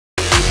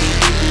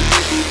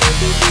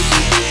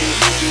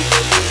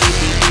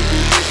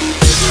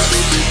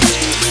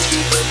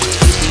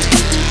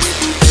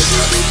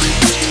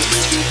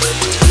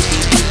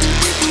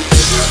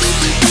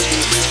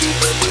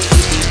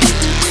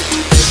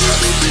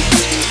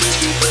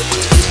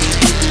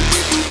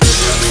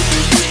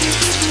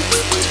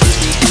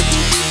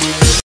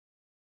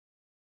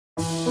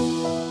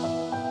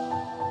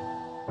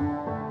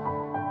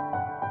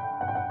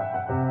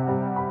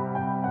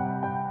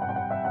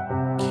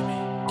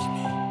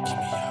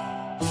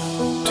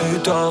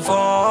tar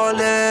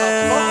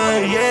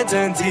farlig, gitt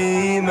en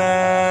time.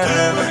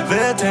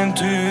 Vet en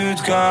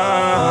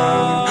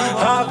utgang,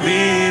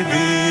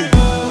 habibi.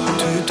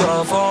 Du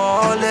tar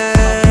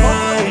farlig,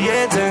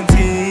 gitt en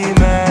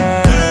time.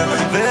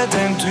 Vet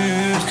en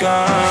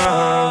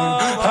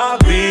utgang,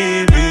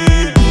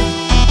 habibi.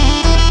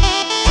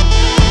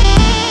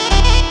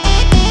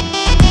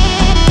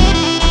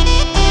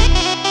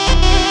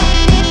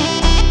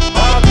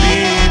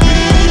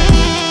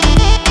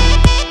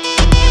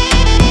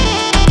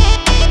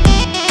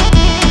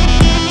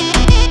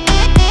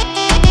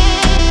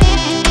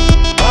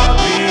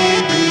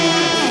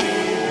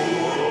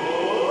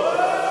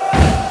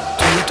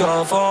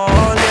 tar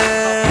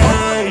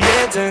farlig,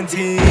 gitt en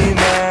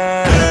time.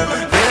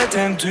 Vet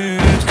en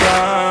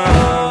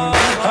utgang,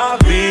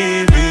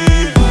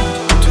 habibi.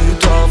 Du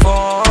tar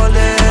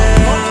farlig,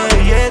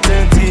 gitt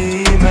en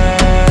time.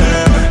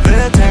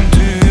 Vet en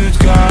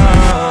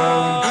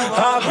utgang,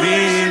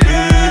 habibi.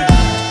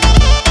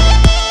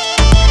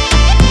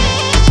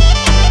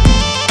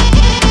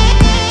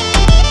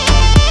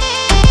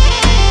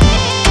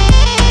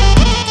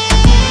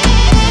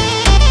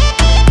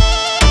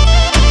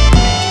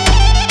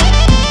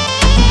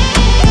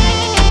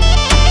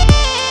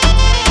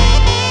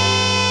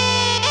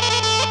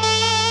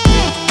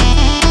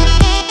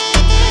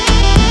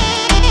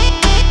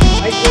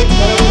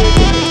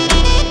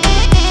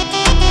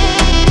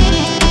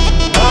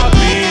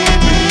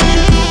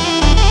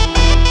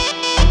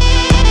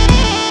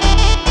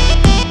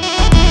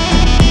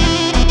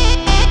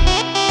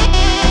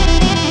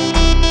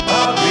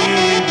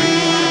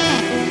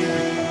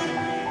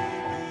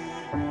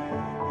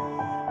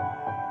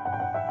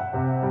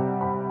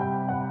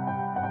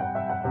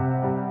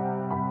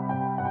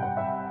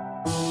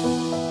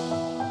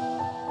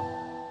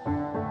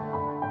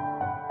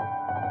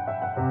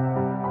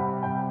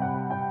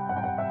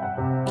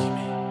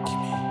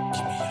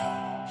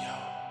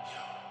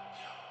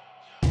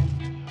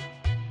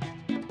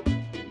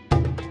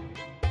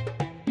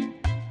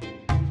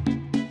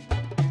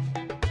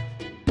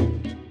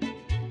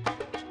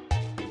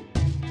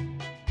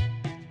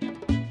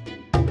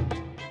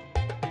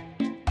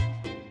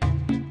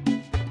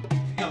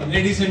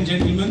 Ladies and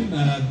gentlemen,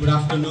 good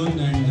afternoon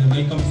and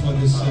welcome for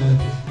this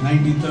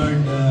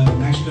 93rd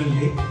National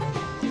Day.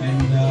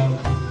 And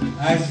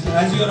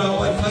as you are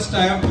aware, first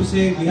I have to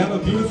say we have a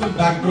beautiful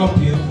backdrop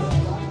here.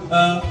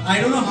 I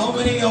don't know how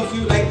many of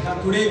you, like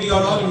today we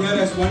are all here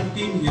as one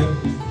team here.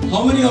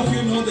 How many of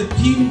you know the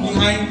theme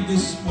behind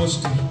this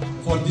poster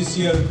for this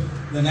year,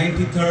 the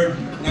 93rd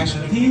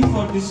National theme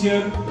for this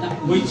year,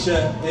 which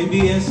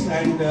ABS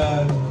and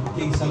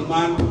King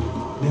Salman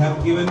they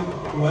have given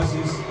to us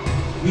is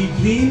 "We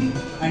dream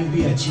and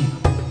we achieve."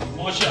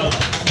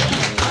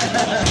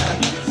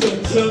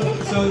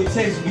 so it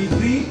says we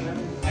dream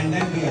and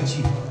then we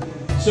achieve.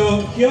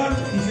 So here,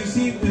 if you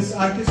see this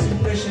artist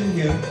impression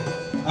here,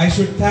 I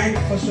should thank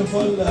first of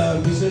all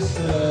Mrs.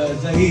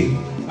 Zahir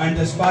and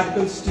the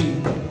Sparkles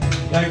team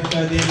that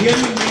they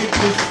really made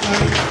this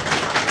sign.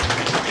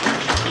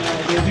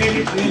 They made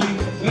it really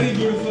very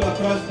beautiful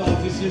across the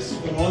offices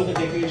for all the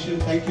decoration.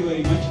 Thank you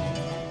very much.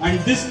 And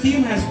this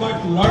team has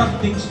got a lot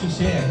of things to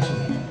say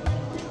actually.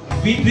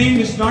 We dream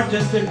is not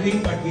just a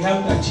dream, but we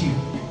have to achieve.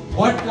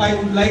 What I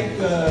would like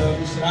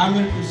Mr.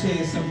 Amir to say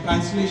is some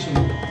translation.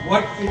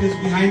 What it is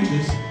behind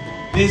this?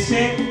 They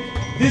say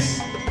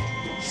this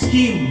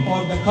scheme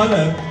or the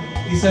color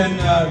is a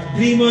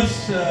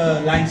dreamer's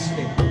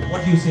landscape.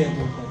 What do you say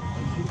about that?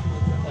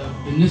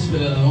 بالنسبة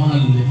للألوان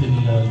اللي في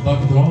الباك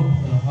دروب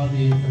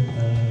هذه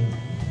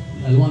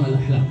الألوان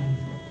الأحلام.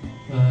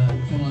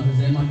 فكما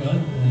زي ما قال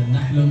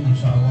نحلم إن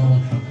شاء الله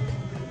ونحقق.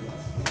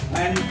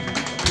 And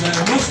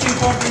the most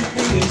important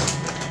thing is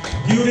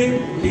during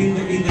in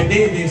the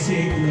day, they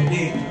say in the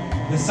day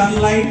the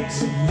sunlight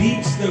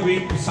leads the way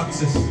to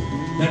success.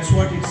 That's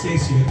what it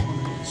says here.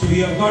 So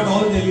you have got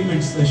all the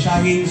elements, the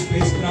Shaheen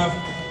spacecraft,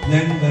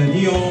 then the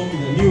NEOM,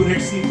 the new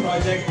Red Sea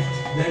project,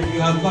 then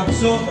you have got,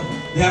 so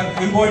they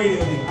have embodied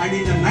everything. And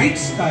in the night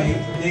sky,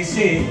 they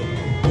say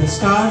the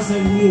stars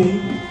and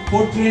moon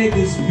portray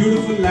this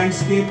beautiful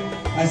landscape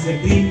as the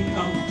dream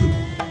come true.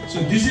 So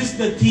this is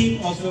the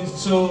theme of it.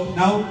 So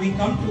now we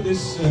come to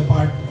this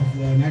part of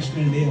the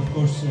National Day. Of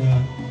course,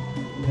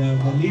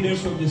 the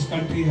leaders of this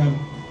country have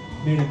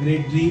made a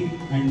great dream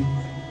and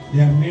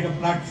they have made a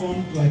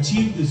platform to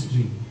achieve this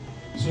dream.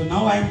 So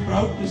now I am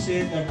proud to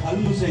say that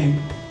MuZaiN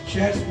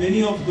shares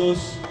many of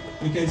those,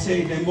 we can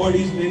say it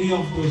embodies many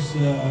of those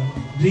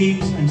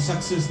dreams and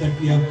success that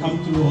we have come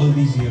through all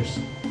these years.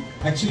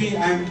 Actually,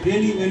 I am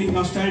really very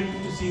nostalgic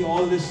to see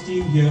all this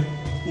team here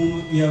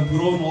whom we have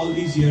grown all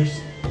these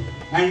years.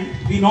 And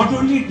we not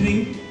only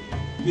dreamed,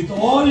 with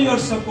all your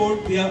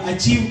support, we have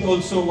achieved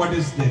also what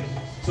is there.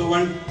 So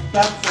one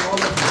clap for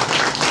all of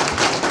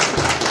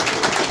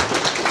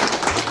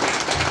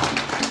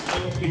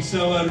you. It's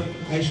our,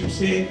 I should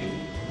say,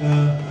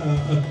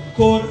 a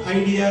core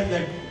idea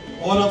that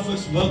all of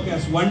us work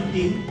as one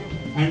team,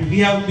 and we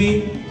have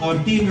been, our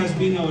team has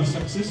been our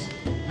success,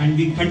 and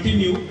we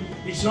continue.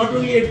 It's not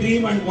only a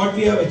dream and what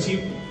we have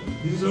achieved,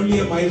 this is only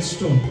a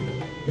milestone.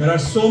 There are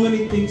so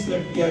many things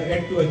that we are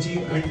yet to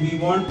achieve, and we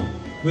want,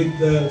 with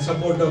the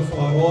support of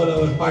all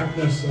our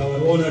partners, our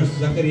owners,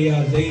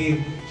 Zakaria,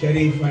 Zair,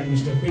 Sharif and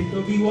Mr.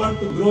 Pinto, we want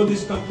to grow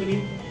this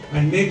company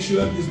and make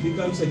sure this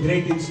becomes a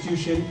great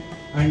institution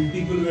and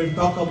people will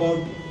talk about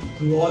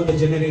through all the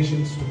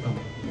generations to come.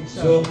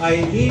 So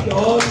I need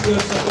all your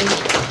support.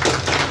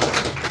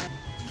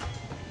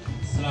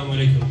 Assalamu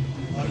alaikum.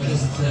 I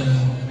just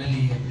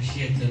really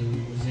appreciate the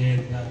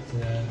MuZaiN that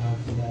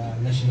have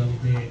the National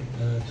Day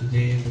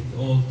today with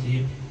all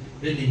team.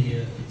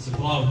 Really, it's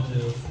proud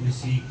to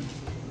see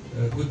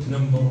a good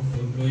number of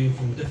employees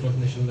from different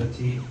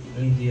nationality,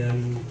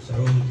 Indian,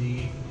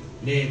 Saudi,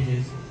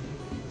 ladies.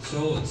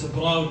 So it's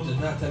proud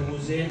that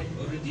MuZaiN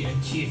already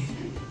achieved.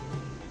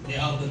 They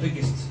are the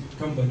biggest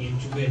company in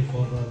Jubail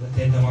for the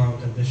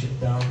turnaround and the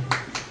shutdown.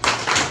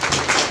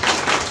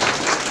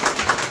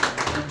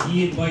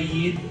 Year by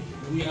year,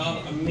 we are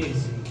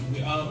amazing.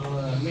 We are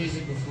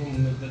amazing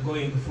from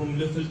going from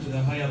level to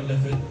the higher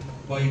level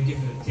by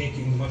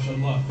taking,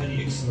 mashallah,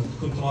 very excellent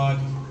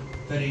contract,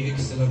 very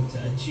excellent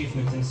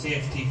achievement in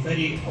safety,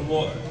 very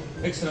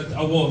excellent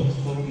award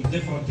from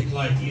different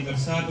clients, either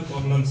Sabiq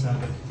or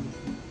non-Sabiq.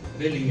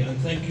 Really, and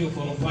thank you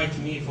for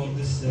inviting me for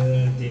this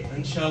day.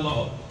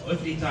 Inshallah,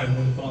 every time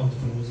we're proud of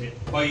MuZaiN.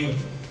 By you.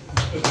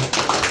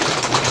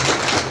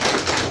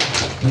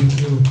 Thank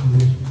you.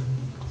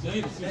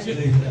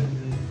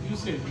 You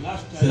said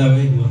last time. Assalamu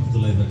alaikum wa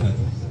rahmatullahi wa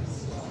barakatuh.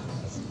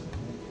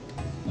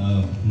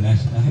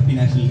 Happy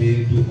National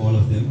Day to all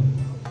of them.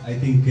 I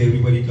think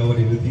everybody covered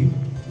everything.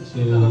 So,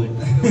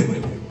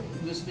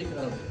 You speak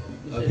Arabic.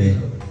 okay.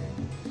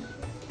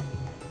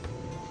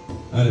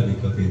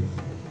 Arabic, okay.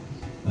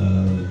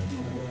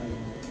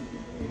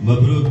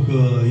 Mabruk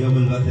Yawm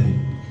al-Watani.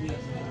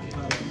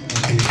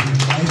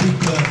 I think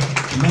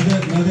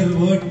another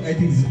word I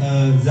think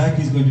Zach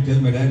is going to tell,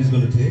 my dad is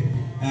going to take,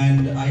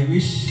 and I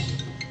wish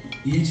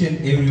each and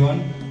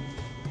everyone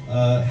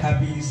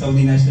happy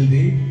Saudi National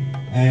Day,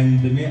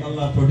 and may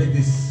Allah protect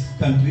this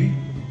country.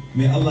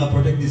 May Allah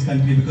protect this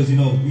country, because you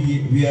know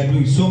we are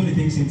doing so many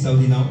things in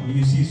Saudi now.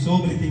 You see so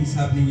many things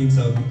happening in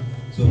Saudi.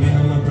 So may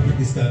Allah protect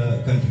this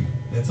country.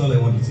 That's all I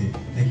want to say.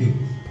 Thank you.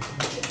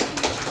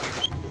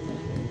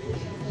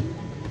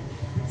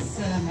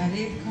 السلام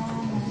عليكم.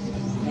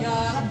 يا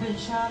رب إن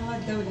شاء الله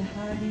الدولة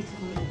هذه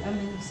تكون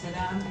أمن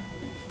وسلام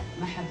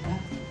محبة.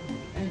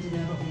 عندنا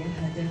رؤية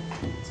هدف،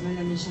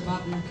 نتمنى من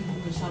شبابنا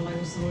كلهم إن شاء الله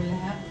يوصلون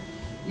لها،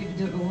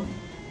 يبدعون،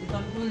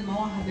 يطلعون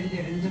المواهب اللي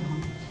عندهم.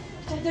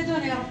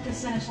 تحددون يا رب كل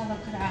سنة إن شاء الله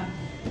كل عام.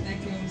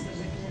 Thank you Mr.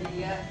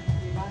 Zakaria.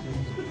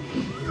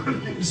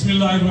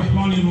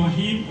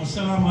 Bismillahirrahmanirrahim.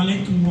 Assalamu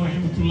alaikum wa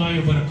rahmatullahi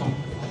wa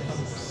barakatuh.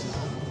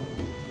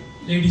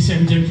 Ladies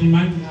and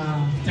gentlemen,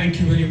 thank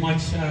you very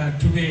much.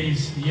 Today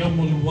is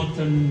Yawmul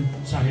Watan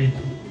Shahid.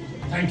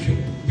 Thank you,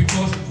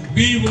 because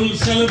we will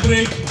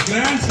celebrate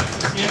grand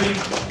success here in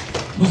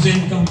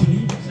MuZaiN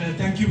company. So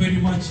thank you very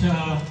much,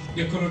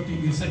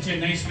 decorating in such a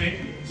nice way.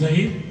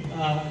 Zahid,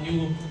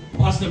 you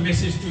pass the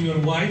message to your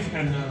wife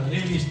and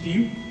really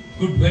team.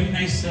 Good, very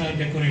nice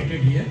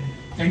decorated here.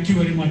 Thank you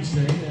very much,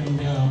 Zahid. And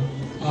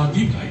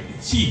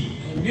see,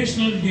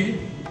 National Day,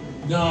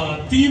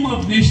 the theme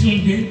of National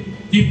Day,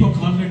 Deepak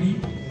already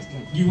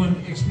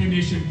given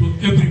explanation to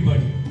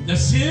everybody. The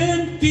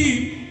same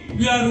theme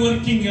we are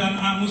working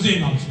on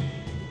MuZaiN also.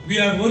 We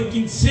are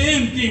working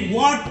same thing,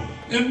 what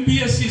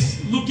MBS is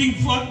looking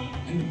for,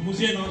 and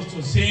MuZaiN also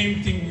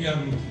same thing we are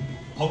looking.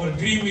 Our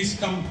dream is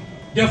come,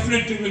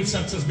 definitely will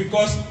success,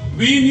 because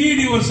we need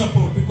your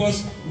support,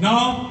 because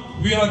now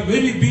we are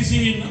very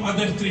busy in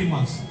other 3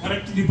 months.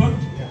 Correct, Deepak?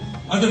 Yeah.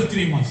 Other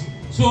 3 months.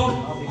 So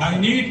I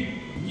need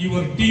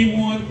your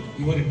teamwork,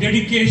 your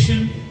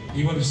dedication,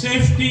 your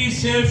safety.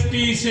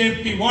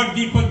 What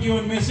Deepak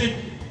given message?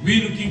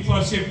 We looking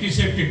for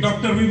safety.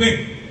 Dr.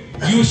 Vivek,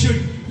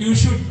 you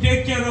should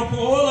take care of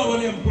all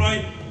our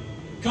employees.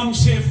 Come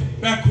safe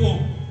back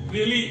home.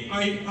 Really,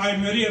 I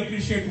very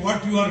appreciate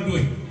what you are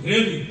doing.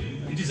 Really,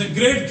 it is a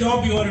great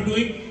job you are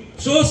doing.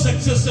 So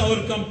success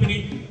our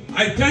company.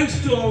 I thanks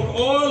to our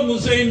all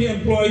MuZaiN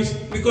employees,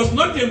 because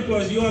not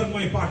employees, you are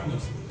my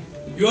partners.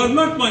 You are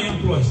not my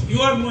employees, you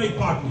are my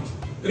partners.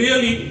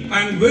 Really,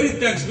 I am very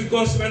thanks,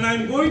 because when I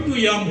am going to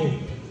Yambo,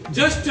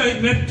 just I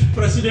met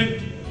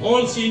President,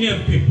 all senior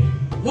people.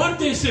 What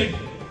they said,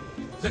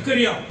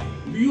 Zakaria,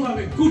 you have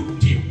a good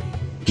team.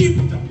 Keep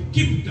it up.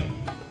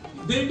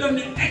 They've done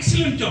an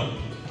excellent job.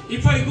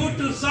 If I go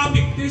to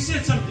Sabiq, they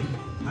said something.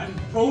 I'm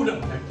proud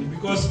of that,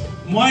 because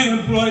my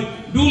employee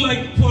do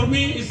like, for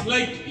me, it's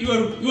like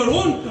your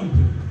own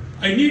company.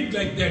 I need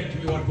like that,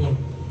 your work.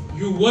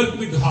 You work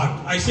with heart.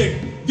 I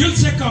said, dil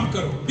se kaam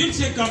karo. You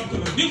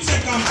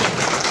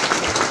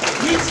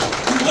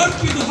work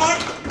with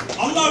heart,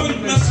 Allah will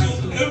bless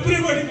you,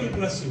 everybody will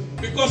bless you,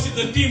 because it's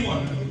a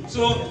teamwork.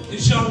 So,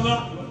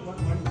 inshallah.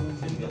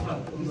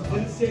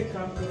 Dil se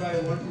kaam karo, I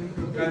want you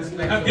to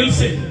translate. Dil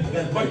se.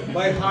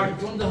 By heart.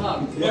 From the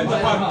heart. Yeah. From the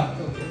heart.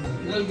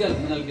 من القلب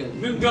من القلب.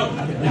 من قلب.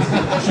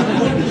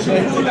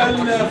 شكون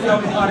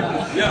from heart.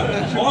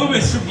 Yeah,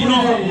 always شكون.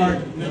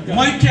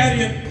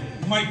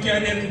 My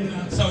career in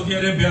Saudi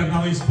Arabia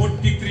now is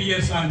 43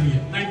 years on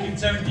here.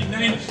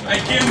 1979 I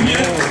came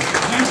here.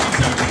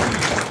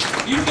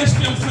 1973.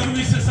 Industrial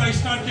services I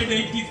started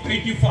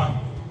 85.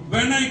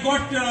 When I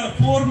got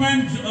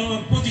foreman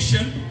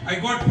position,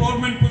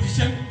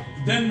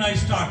 then I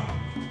start.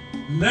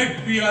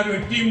 We are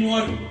a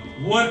teamwork,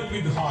 work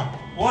with heart,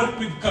 work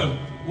with qalb,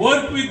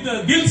 work with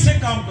dil se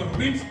kaam karo.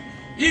 Means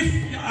if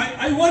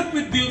I work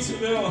with dil's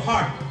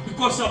heart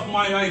because of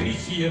I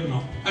reach here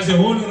now as a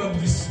owner of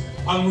this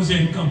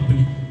MuZaiN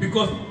company.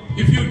 Because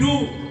if you do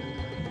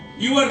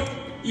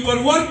your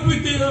work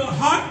with the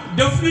heart,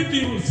 definitely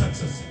you will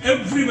success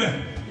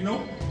everywhere. You know.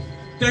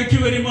 Thank you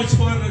very much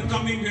for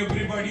coming,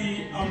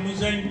 everybody,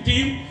 MuZaiN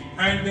team,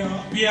 and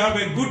we have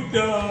a good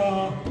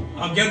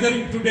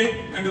gathering today,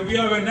 and we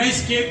have a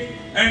nice cake,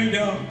 and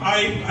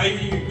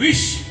I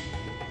wish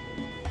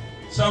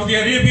Saudi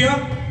Arabia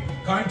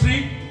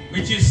country,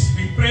 which is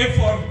we pray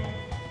for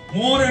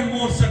more and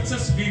more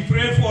success. We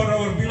pray for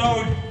our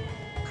beloved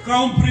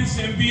Crown Prince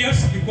MBS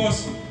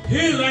because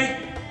he like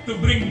to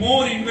bring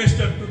more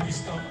investors to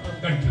this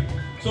country.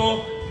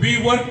 So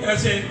we work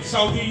as a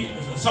Saudi,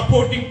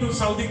 supporting to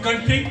Saudi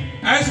country,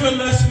 as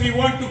well as we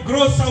want to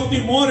grow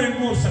Saudi more and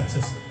more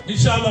success.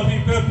 Inshallah, we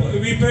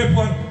pray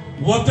for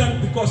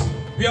Watan because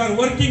we are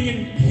working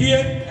in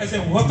here as a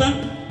Watan.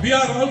 We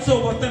are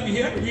also Watan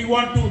here. We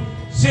want to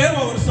save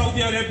our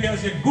Saudi Arabia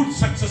as a good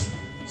success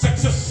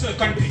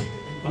country.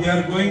 We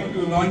are going to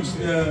launch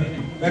the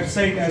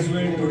website as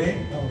well today.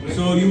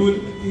 So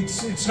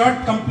it's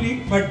not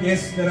complete, but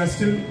yes, there are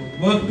still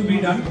work to be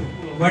done.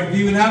 But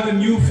we will have a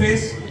new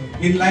face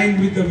in line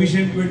with the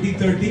Vision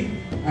 2030,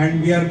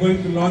 and we are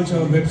going to launch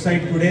our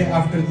website today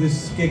after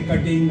this cake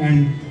cutting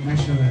and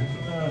national anthem.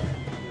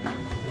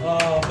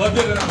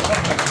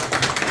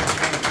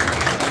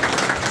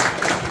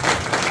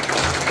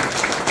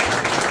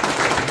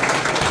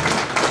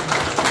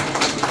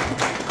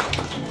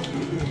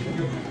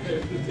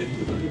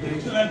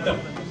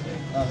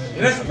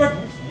 Respect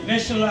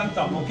national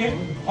anthem, okay?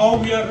 How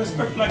we are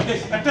respect like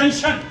this.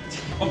 Attention,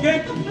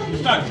 okay?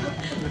 Start.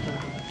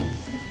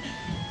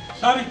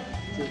 Sorry.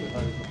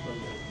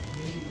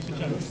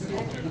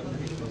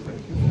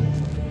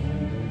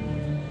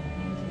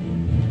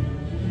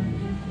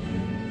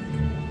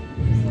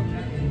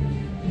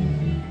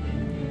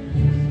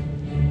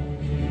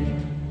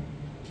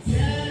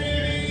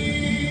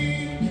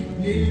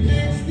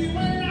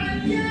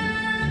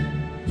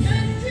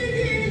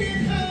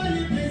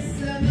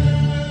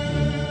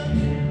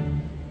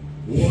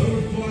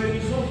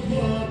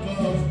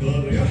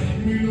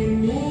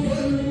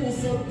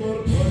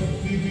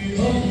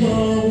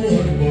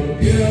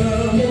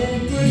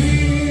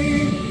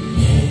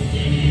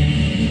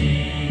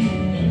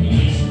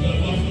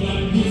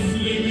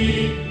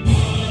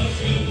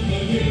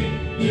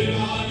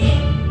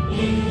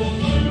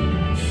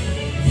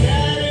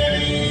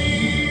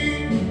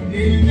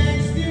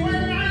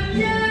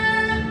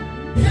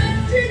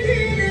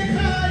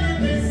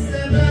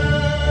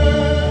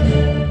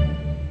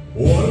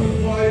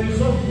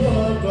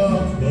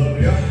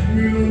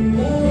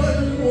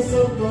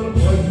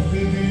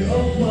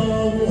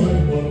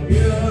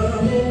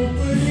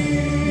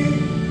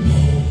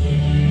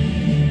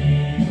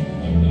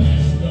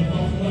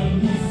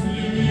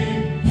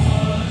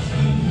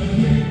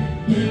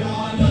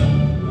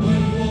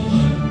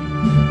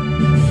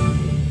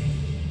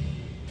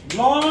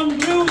 Long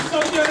live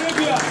Saudi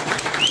Arabia!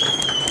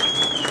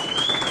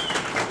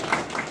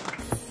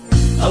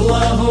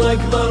 الله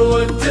أكبر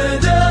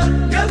وابتدى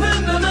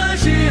قبل ما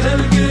ماشيها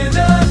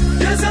القدام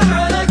جزم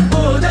على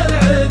كبود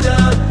العدا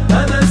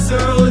هذا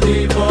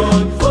السعودي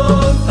فوق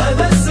فوق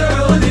هذا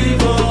السعودي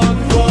فوق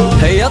فوق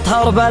هي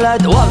أطهر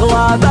بلد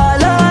وأغلى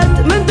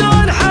بلد من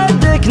دون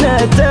حدك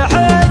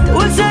نتحد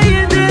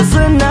وسيدي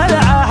صنع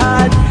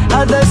العهد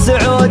هذا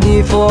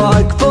السعودي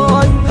فوق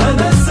فوق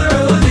هذا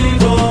السعودي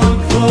فوق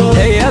فوق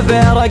هي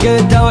برق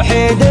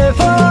التوحيد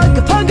فوق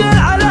فوق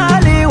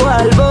العلالي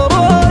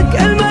والبروق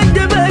المجد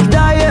بك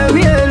دايم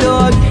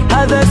يلوق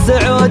هذا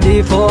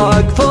السعودي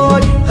فوق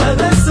فوق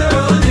هذا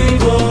السعودي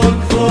فوق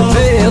فوق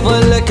في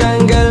ظلك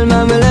انقى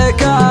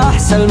المملكة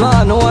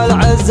سلمان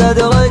والعز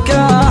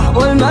ادركه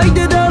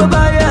والمجد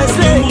دربه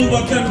يسلك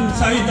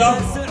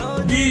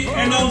We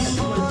announce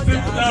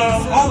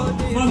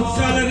half-month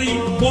salary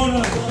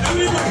bonus.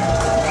 Everybody.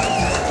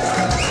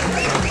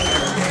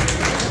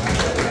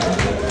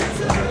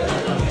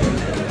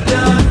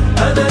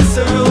 هذا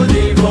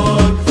السعودي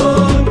فوق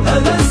فوق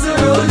هذا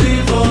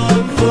السعودي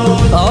فوق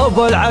فوق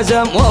أبو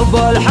العزم وأبو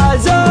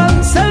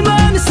الحزم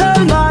سلمان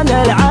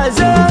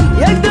العزم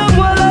يقدم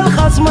ولا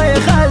الخصم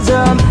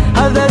يخزم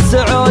هذا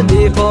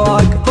السعودي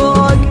فوق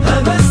فوق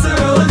هذا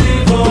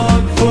السعودي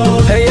فوق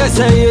فوق يا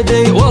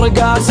سيدي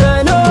ورقع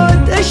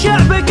سنود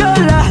الشعب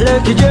كله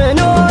لك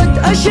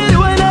جنود الشيء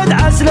ولد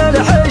عسل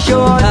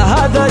الحشود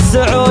هذا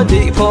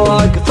السعودي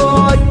فوق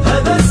فوق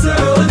هذا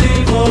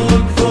السعودي فوق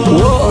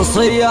فوق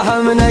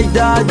وصيه من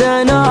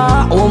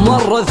اجدادنا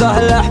ومورثه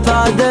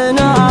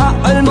لأحفادنا،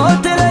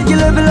 الموت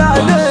لأجل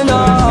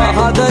بلادنا.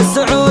 هذا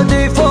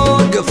السعودي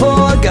فوق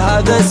فوق،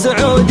 هذا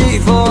السعودي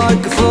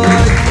فوق فوق.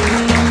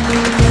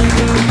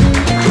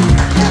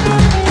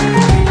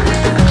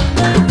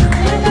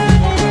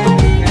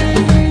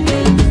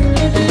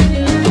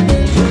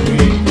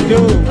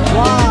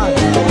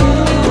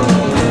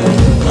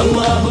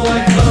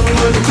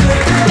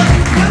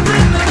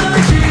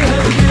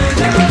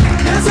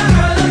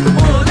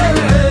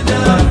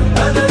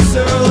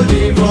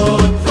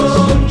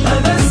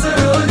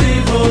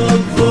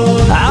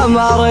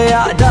 عمر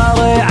يا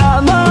داري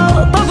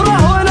عمر،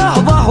 طفره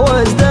ونهضه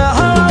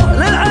وازدهر،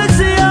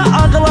 للعز يا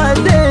أغلى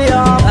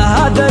الديار.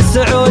 هذا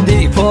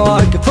السعودي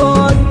فوق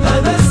فوق،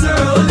 هذا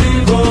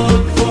السعودي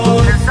فوق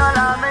فوق.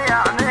 سلام يا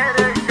أمير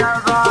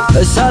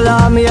الشباب،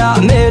 سلام يا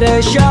أمير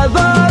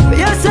الشباب،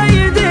 يا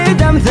سيدي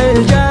دمث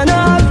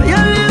الجناب،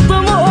 يلي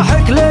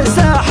طموحك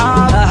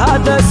للسحاب.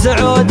 هذا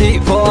السعودي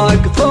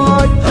فوق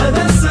فوق،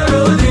 هذا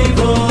السعودي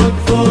فوق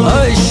فوق.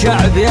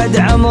 الشعب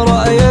يدعم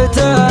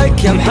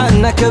رؤيتك،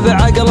 يمحنك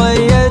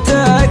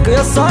بعقليتك،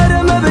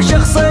 يصارم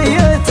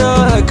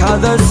بشخصيتك.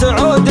 هذا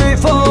السعودي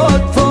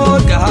فوق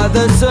فوق،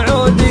 هذا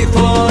السعودي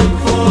فوق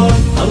فوق.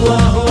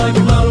 الله